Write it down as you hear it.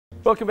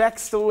Welcome back.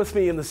 Still with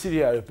me in the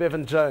studio,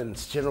 Bevan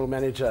Jones, General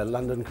Manager,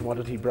 London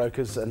Commodity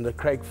Brokers, and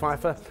Craig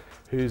Pheiffer,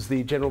 who's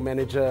the General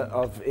Manager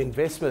of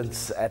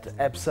Investments at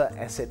Absa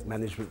Asset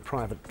Management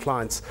Private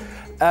Clients.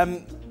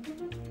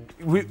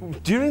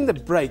 During the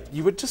break,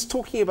 you were just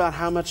talking about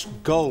how much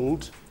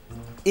gold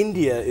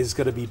India is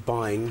going to be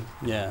buying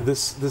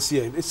this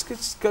year.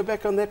 Let's go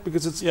back on that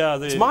because it's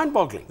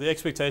mind-boggling. The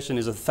expectation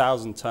is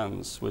 1,000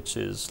 tons, which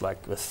is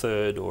like a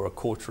third or a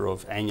quarter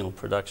of annual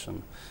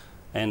production.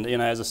 And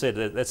as I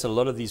said, that's a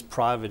lot of these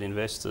private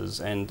investors,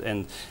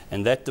 and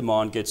that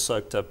demand gets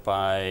soaked up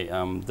by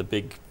the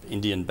big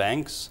Indian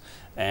banks,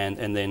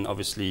 and then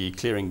obviously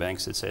clearing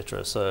banks,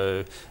 etc.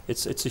 So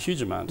it's a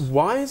huge amount.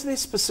 Why is there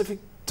specific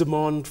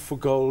demand for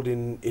gold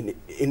in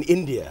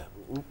India?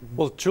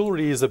 Well,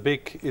 jewelry is a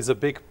big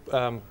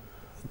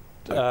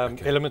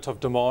element of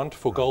demand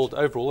for gold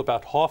overall.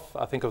 About half,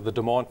 I think, of the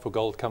demand for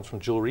gold comes from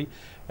jewelry,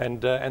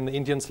 and the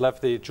Indians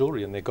love their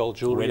jewelry and their gold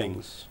jewelry.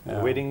 Weddings,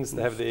 weddings.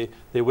 They have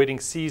their wedding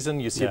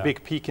season. You see a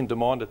big peak in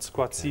demand. It's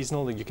quite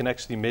seasonal, and you can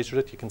actually measure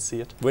it. You can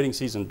see it. Wedding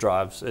season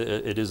drives.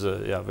 It is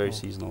very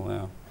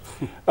seasonal.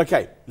 Yeah.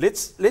 Okay,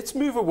 let's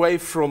move away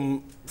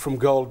from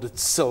gold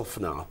itself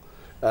now,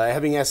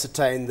 having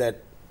ascertained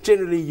that.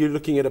 Generally, you're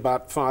looking at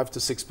about 5 to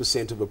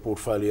 6% of a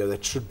portfolio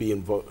that should be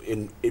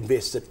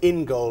invested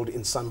in gold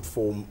in some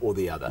form or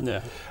the other.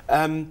 Yeah.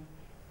 And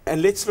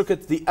let's look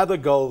at the other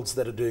golds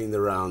that are doing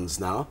the rounds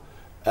now.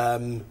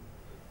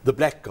 The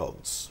black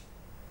golds,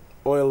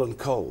 oil and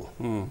coal.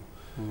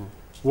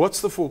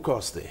 What's the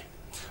forecast there?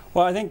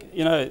 Well, I think,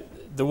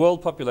 the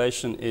world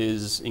population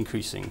is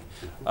increasing.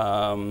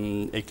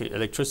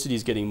 Electricity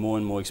is getting more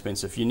and more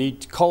expensive.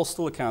 Coal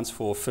still accounts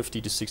for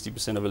 50 to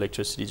 60% of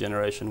electricity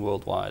generation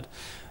worldwide.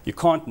 You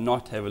can't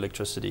not have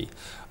electricity,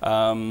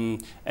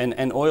 and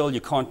oil. You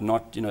can't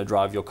not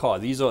drive your car.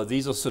 These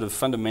are sort of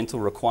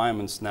fundamental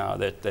requirements now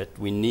that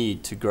we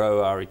need to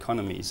grow our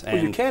economies. Well,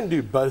 you can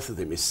do both of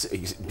them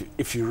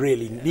if you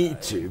really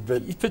need to,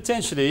 but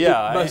potentially,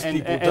 yeah. Most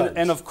people don't.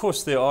 And of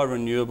course, there are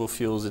renewable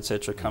fuels,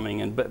 etc.,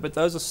 coming in, but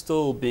those are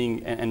still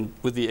being. And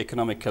with the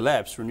economic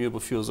collapse, renewable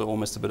fuels are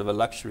almost a bit of a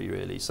luxury,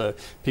 really. So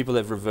people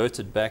have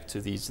reverted back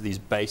to these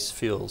base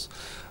fuels.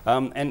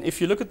 And if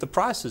you look at the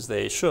prices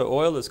there, sure,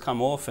 oil has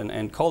come off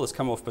and coal has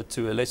come off, but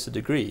to a lesser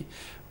degree.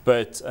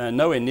 But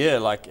nowhere near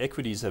like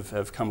equities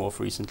have come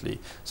off recently.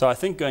 So I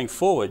think going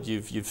forward,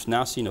 you've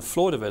now seen a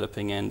floor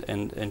developing,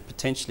 and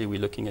potentially we're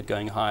looking at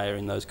going higher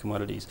in those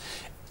commodities,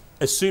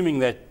 assuming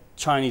that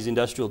Chinese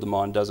industrial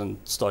demand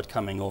doesn't start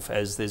coming off,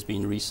 as there's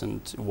been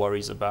recent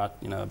worries about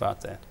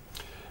that.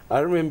 I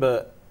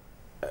remember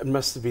it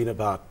must have been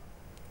about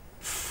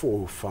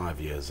 4 or 5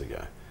 years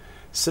ago,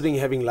 sitting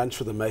having lunch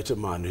with a mate of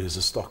mine who's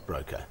a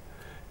stockbroker,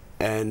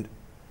 and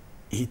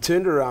he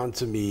turned around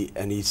to me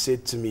and he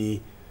said to me,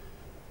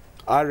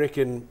 I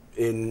reckon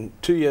in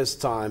 2 years'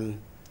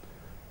 time,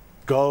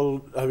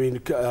 oil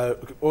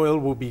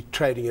will be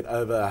trading at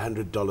over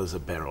 $100 a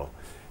barrel.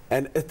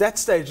 And at that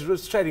stage, it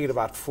was trading at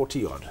about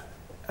 40 odd.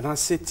 And I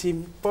said to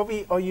him,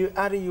 Bobby, are you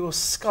out of your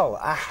skull?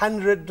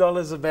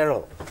 $100 a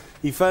barrel.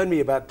 He phoned me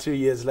about 2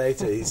 years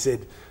later. He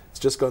said, it's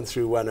just gone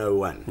through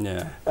 101.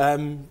 Yeah.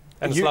 And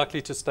it's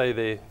likely to stay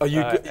there.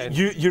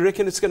 You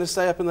reckon it's going to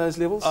stay up in those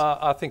levels?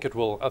 I think it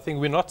will. I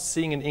think we're not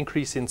seeing an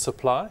increase in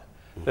supply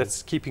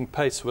that's keeping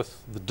pace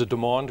with the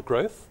demand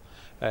growth.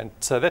 And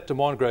so that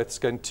demand growth is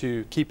going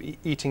to keep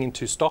eating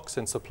into stocks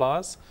and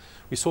supplies.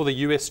 We saw the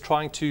US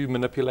trying to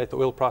manipulate the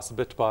oil price a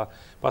bit by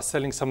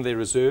selling some of their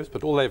reserves,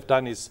 but all they've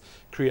done is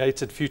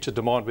created future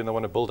demand when they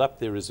want to build up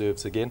their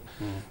reserves again.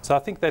 So I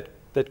think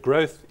that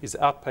growth is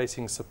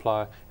outpacing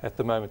supply at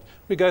the moment.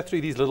 We go through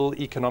these little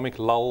economic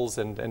lulls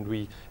and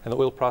the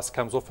oil price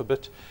comes off a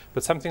bit,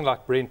 but something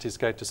like Brent is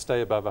going to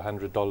stay above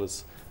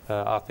 $100.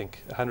 I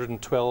think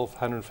 112,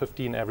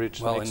 115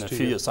 average. Well, in a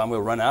few years' time,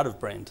 we'll run out of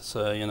Brent.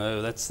 So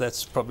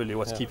that's probably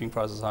what's keeping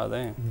prices high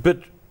there.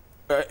 But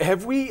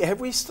have we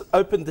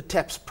opened the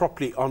taps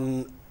properly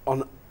on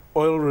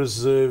oil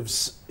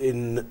reserves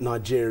in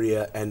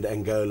Nigeria and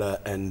Angola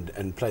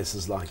and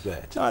places like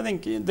that? No, I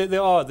think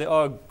there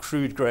are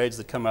crude grades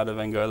that come out of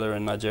Angola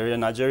and Nigeria.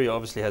 Nigeria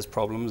obviously has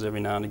problems every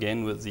now and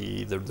again with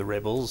the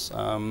rebels.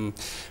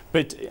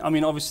 But I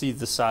mean, obviously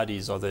the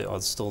Saudis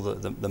are still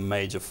the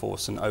major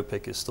force, and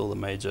OPEC is still the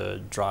major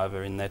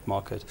driver in that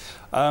market.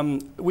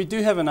 We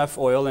do have enough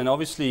oil, and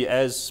obviously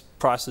as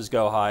prices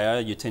go higher,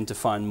 you tend to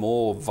find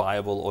more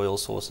viable oil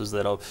sources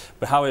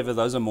but however,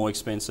 those are more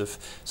expensive.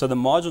 So the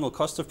marginal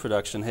cost of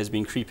production has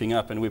been creeping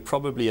up, and we're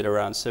probably at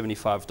around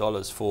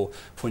 $75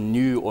 for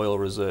new oil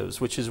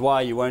reserves, which is why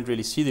you won't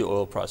really see the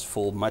oil price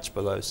fall much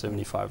below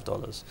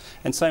 $75.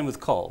 And same with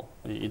coal.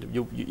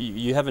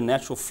 You have a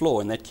natural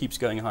floor, and that keeps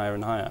going higher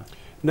and higher.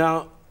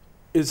 Now,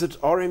 is it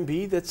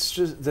RMB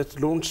that's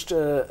launched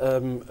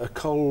a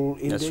coal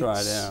index? That's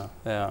right.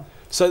 Yeah.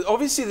 So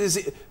obviously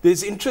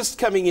there's interest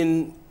coming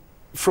in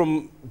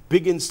from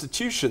big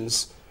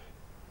institutions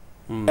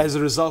as a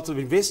result of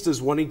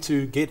investors wanting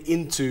to get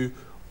into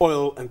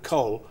oil and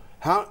coal.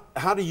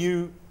 How do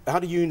you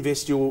you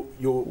invest your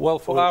Well,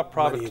 for oil our money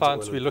private into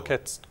clients, oil we and look coal?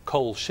 at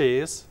coal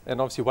shares,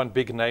 and obviously one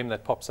big name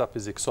that pops up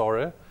is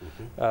Exxaro.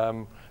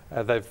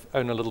 They've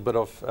owned a little bit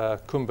of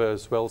Kumba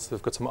as well, so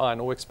they've got some iron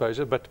ore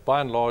exposure, but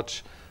by and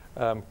large,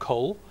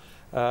 coal.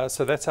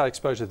 So that's our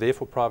exposure there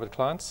for private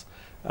clients.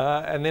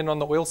 And then on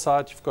the oil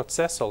side, you've got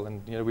Sasol,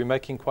 and we're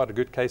making quite a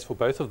good case for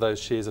both of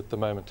those shares at the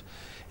moment.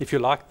 If you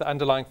like the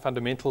underlying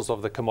fundamentals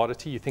of the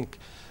commodity, you think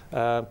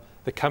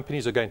the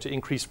companies are going to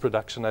increase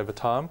production over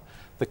time,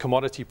 the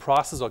commodity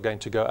prices are going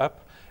to go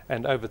up,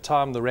 and over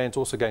time the rand's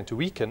also going to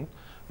weaken.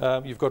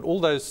 You've got all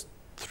those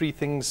three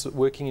things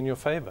working in your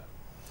favor.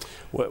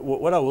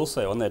 What I will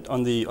say on that,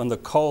 on the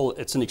coal,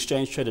 it's an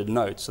exchange traded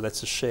note, so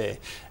that's a share,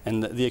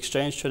 and the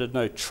exchange traded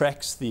note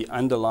tracks the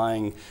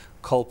underlying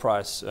coal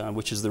price,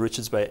 which is the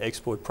Richards Bay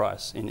export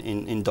price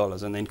in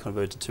dollars, and then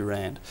converted to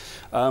rand.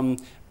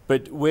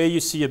 But where you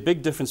see a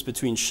big difference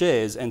between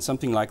shares and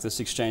something like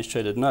this exchange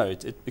traded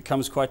note, it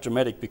becomes quite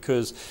dramatic,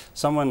 because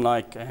someone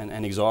like an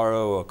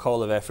Exxaro or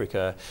Coal of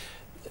Africa,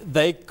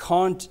 they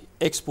can't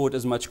export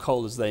as much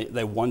coal as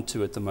they want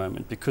to at the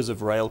moment because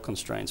of rail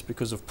constraints,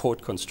 because of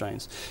port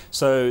constraints.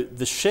 So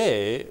the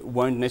share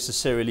won't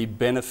necessarily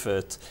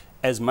benefit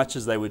as much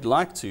as they would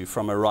like to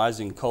from a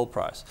rising coal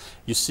price.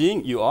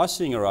 You are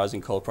seeing a rising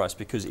coal price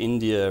because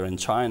India and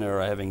China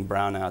are having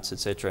brownouts,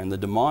 etc., and the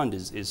demand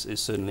is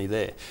certainly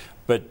there.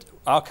 But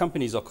our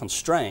companies are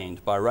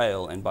constrained by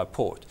rail and by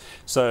port.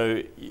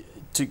 So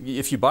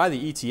if you buy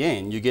the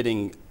ETN, you're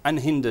getting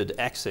unhindered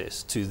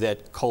access to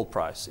that coal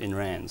price in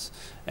rands.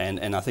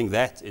 And I think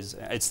that is,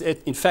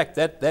 in fact,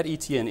 that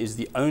ETN is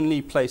the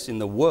only place in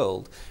the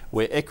world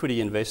where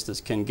equity investors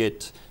can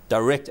get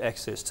direct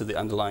access to the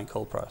underlying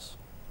coal price.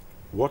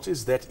 What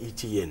is that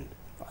ETN?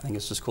 I think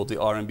it's just called the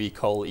RMB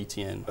coal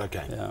ETN.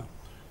 Okay. Yeah.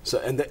 So,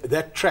 and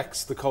that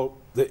tracks the coal.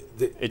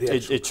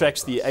 It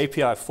tracks the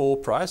API 4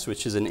 price,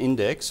 which is an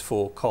index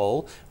for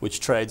coal, which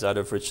trades out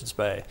of Richards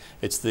Bay.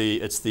 It's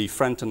the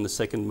front and the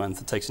second month.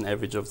 It takes an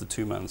average of the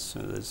 2 months. So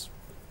there's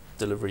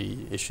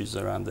delivery issues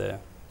around there.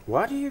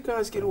 Why do you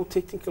guys get all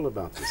technical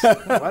about this?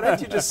 Why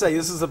don't you just say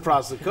this is the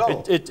price of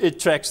coal? It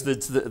tracks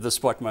the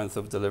spot month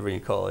of delivery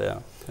in coal. Yeah.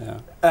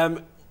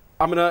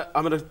 I'm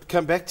gonna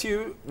come back to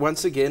you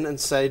once again and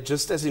say,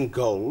 just as in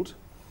gold,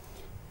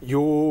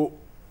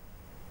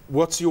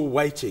 what's your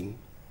weighting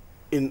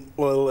in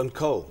oil and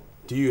coal?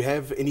 Do you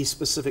have any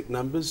specific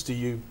numbers? Do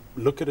you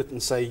look at it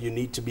and say you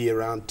need to be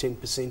around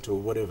 10% or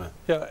whatever?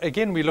 Yeah,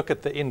 again, we look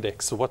at the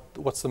index. So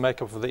what's the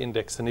makeup of the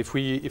index? And if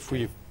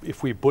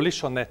we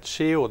bullish on that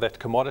share or that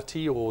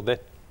commodity or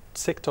that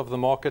sector of the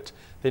market,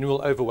 then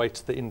we'll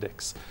overweight the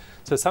index.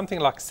 So something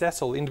like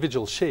Sasol,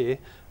 individual share,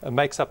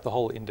 makes up the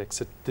whole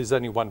index. There's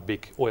only one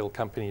big oil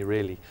company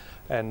really.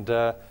 And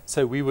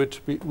so we would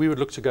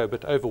look to go a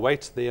bit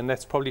overweight there, and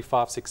that's probably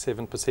 5, 6,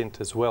 7%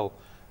 as well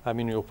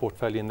in your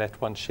portfolio in that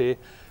one share.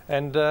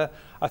 And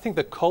I think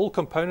the coal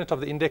component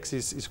of the index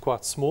is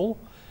quite small,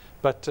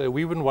 but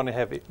we wouldn't want to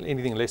have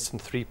anything less than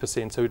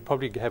 3%, so we'd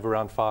probably have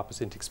around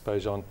 5%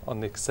 exposure on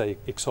the, say,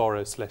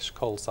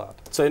 Exxaro/coal side.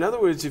 So in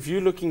other words, if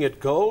you're looking at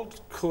gold,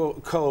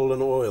 coal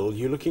and oil,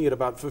 you're looking at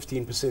about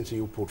 15% of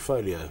your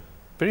portfolio.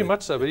 Very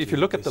much so, but if you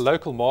look at the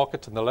local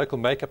market and the local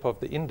makeup of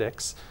the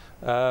index,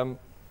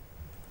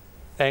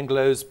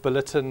 Anglo's,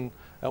 Billiton,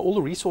 all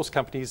the resource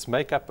companies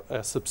make up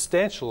a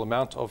substantial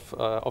amount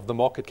of the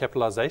market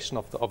capitalization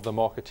of the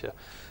market here.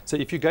 So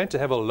if you're going to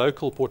have a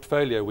local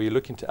portfolio where you're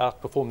looking to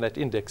outperform that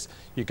index,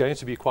 you're going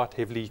to be quite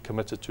heavily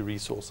committed to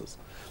resources.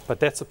 But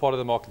that's a part of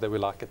the market that we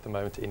like at the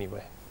moment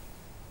anyway.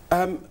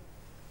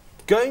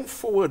 Going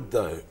forward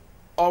though,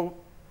 are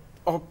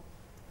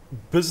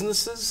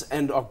businesses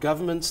and are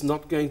governments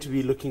not going to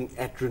be looking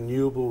at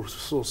renewable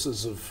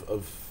sources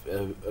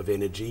of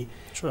energy?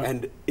 Sure.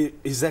 And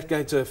is that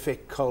going to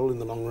affect coal in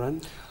the long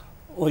run?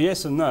 Well,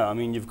 yes and no. I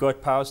mean, you've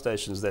got power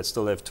stations that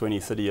still have 20,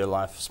 30-year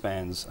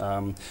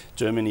lifespans.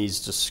 Germany's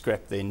just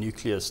scrapped their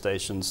nuclear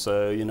stations,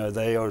 so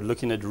they are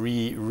looking at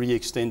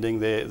re-extending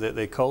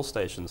their coal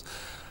stations.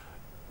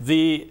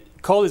 The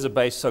coal is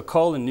so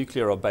coal and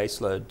nuclear are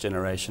baseload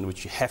generation,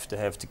 which you have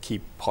to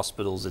keep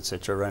hospitals,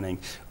 etc., running.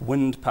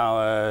 Wind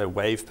power,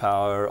 wave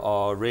power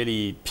are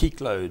really peak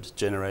load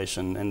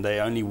generation, and they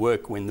only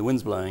work when the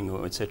wind's blowing,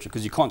 or etc.,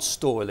 because you can't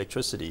store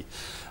electricity.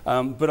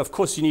 But of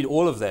course, you need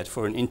all of that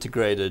for an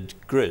integrated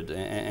grid,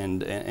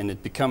 and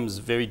it becomes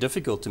very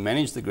difficult to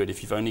manage the grid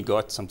if you've only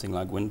got something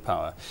like wind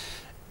power.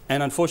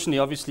 And unfortunately,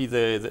 obviously,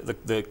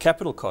 the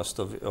capital cost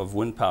of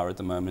wind power at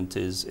the moment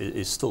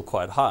is still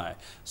quite high.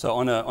 So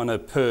on a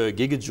per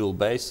gigajoule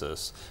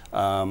basis,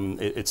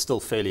 it's still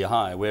fairly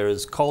high.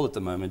 Whereas coal at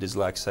the moment is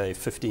like, say,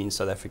 15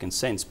 South African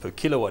cents per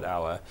kilowatt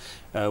hour.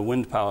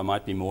 Wind power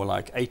might be more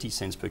like 80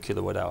 cents per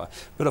kilowatt hour.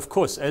 But of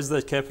course, as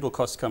the capital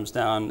cost comes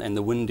down and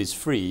the wind is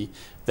free,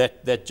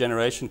 that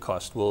generation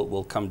cost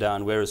will come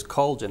down, whereas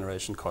coal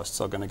generation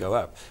costs are going to go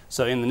up.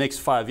 So in the next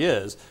 5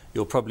 years,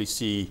 you'll probably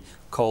see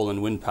coal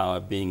and wind power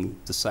being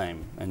the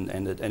same,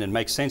 and it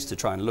makes sense to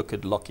try and look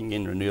at locking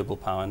in renewable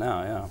power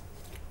now.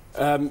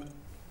 Yeah.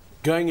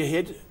 Going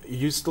ahead, are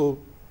you still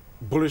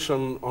bullish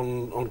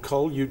on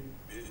coal?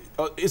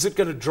 Is it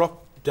going to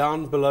drop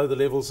down below the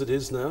levels it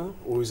is now,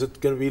 or is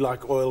it going to be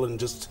like oil and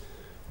just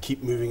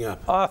keep moving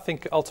up? I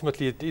think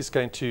ultimately it is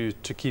going to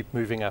keep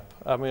moving up.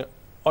 I mean,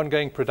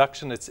 ongoing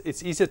production,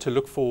 it's easier to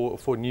look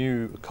for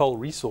new coal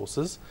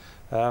resources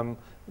than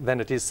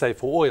it is, say,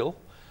 for oil.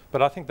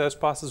 But I think those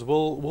prices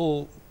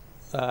will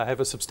have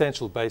a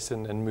substantial base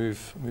and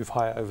move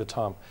higher over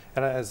time.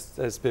 And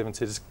as Bevan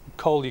said,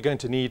 coal you're going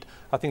to need.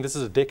 I think this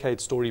is a decade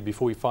story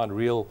before we find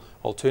real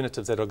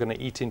alternatives that are going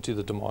to eat into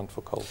the demand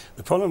for coal.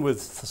 The problem with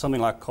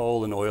something like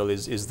coal and oil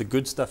is the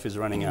good stuff is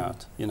running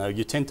out. You know,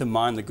 you tend to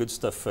mine the good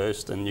stuff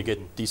first and you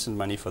get decent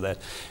money for that.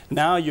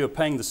 Now you're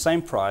paying the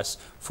same price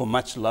for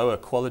much lower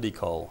quality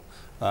coal.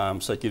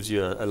 So it gives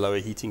you a lower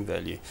heating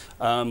value.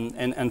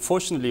 And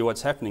unfortunately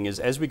what's happening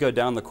is as we go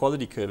down the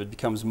quality curve, it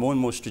becomes more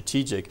and more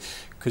strategic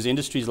because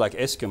industries like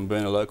Eskom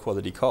burn a low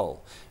quality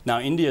coal.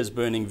 Now India is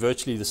burning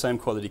virtually the same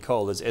quality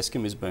coal as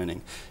Eskom is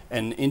burning.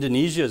 And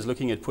Indonesia is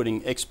looking at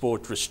putting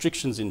export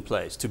restrictions in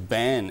place to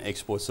ban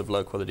exports of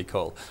low quality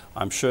coal.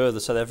 I'm sure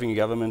the South African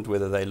government,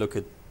 whether they look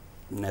at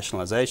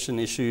nationalisation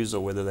issues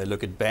or whether they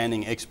look at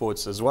banning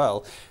exports as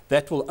well,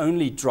 that will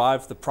only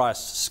drive the price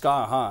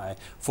sky high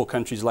for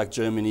countries like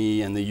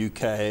Germany and the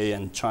UK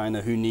and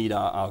China who need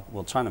our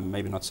well, China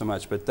maybe not so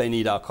much, but they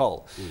need our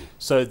coal.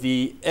 So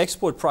the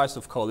export price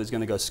of coal is going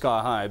to go sky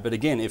high, but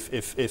again,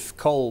 if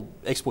coal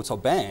exports are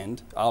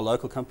banned, our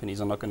local companies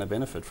are not going to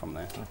benefit from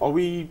that.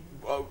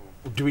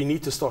 Do we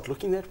need to start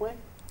looking that way?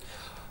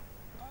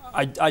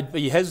 I'd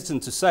be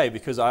hesitant to say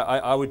because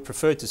I would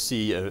prefer to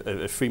see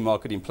a free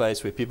market in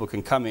place where people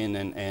can come in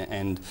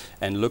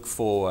and look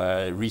for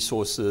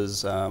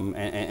resources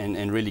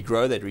and really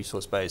grow that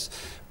resource base.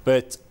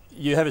 But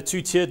you have a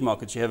two-tiered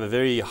market. You have a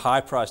very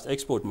high-priced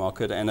export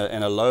market and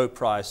a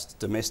low-priced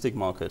domestic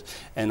market.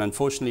 And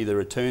unfortunately, the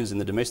returns in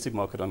the domestic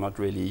market are not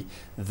really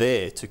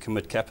there to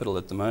commit capital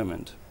at the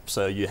moment.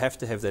 So you have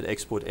to have that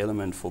export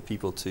element for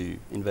people to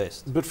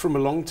invest. But from a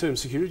long-term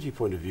security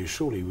point of view,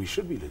 surely we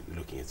should be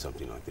looking at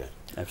something like that.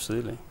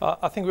 Absolutely.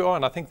 I think we are,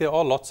 and I think there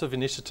are lots of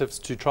initiatives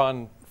to try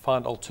and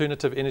find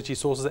alternative energy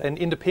sources and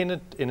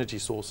independent energy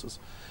sources.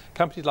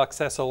 Companies like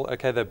Sasol,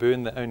 okay, they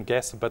burn their own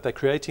gas, but they're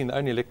creating their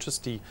own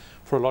electricity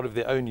for a lot of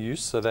their own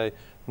use, so they're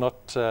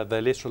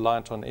less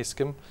reliant on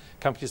Eskom.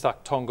 Companies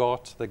like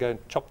Tongaat, they go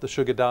and chop the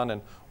sugar down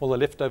and all the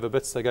leftover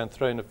bits they go and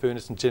throw in a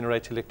furnace and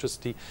generate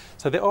electricity.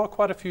 So there are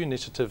quite a few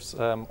initiatives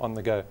on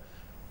the go.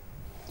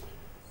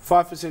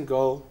 5%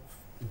 gold,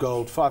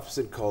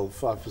 5% coal,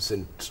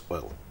 5%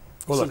 oil.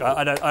 Well, look,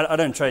 I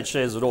don't trade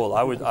shares at all.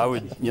 I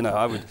would,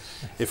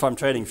 if I'm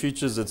trading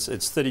futures, it's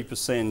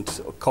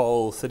 30%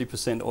 coal,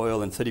 30%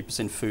 oil, and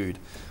 30% food.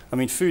 I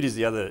mean, food is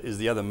the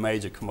other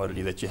major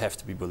commodity that you have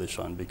to be bullish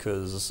on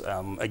because,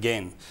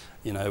 again,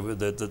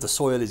 the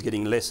soil is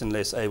getting less and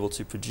less able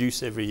to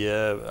produce every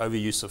year,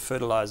 overuse of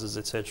fertilizers,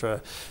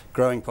 etc.,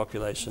 growing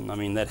population. I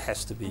mean, that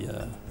has to be.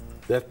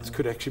 That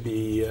could actually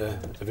be a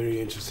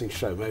very interesting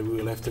show. Maybe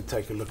we'll have to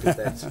take a look at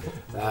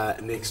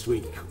that next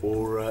week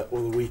or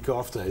the week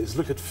after. Is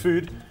look at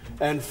food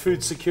and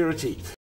food security.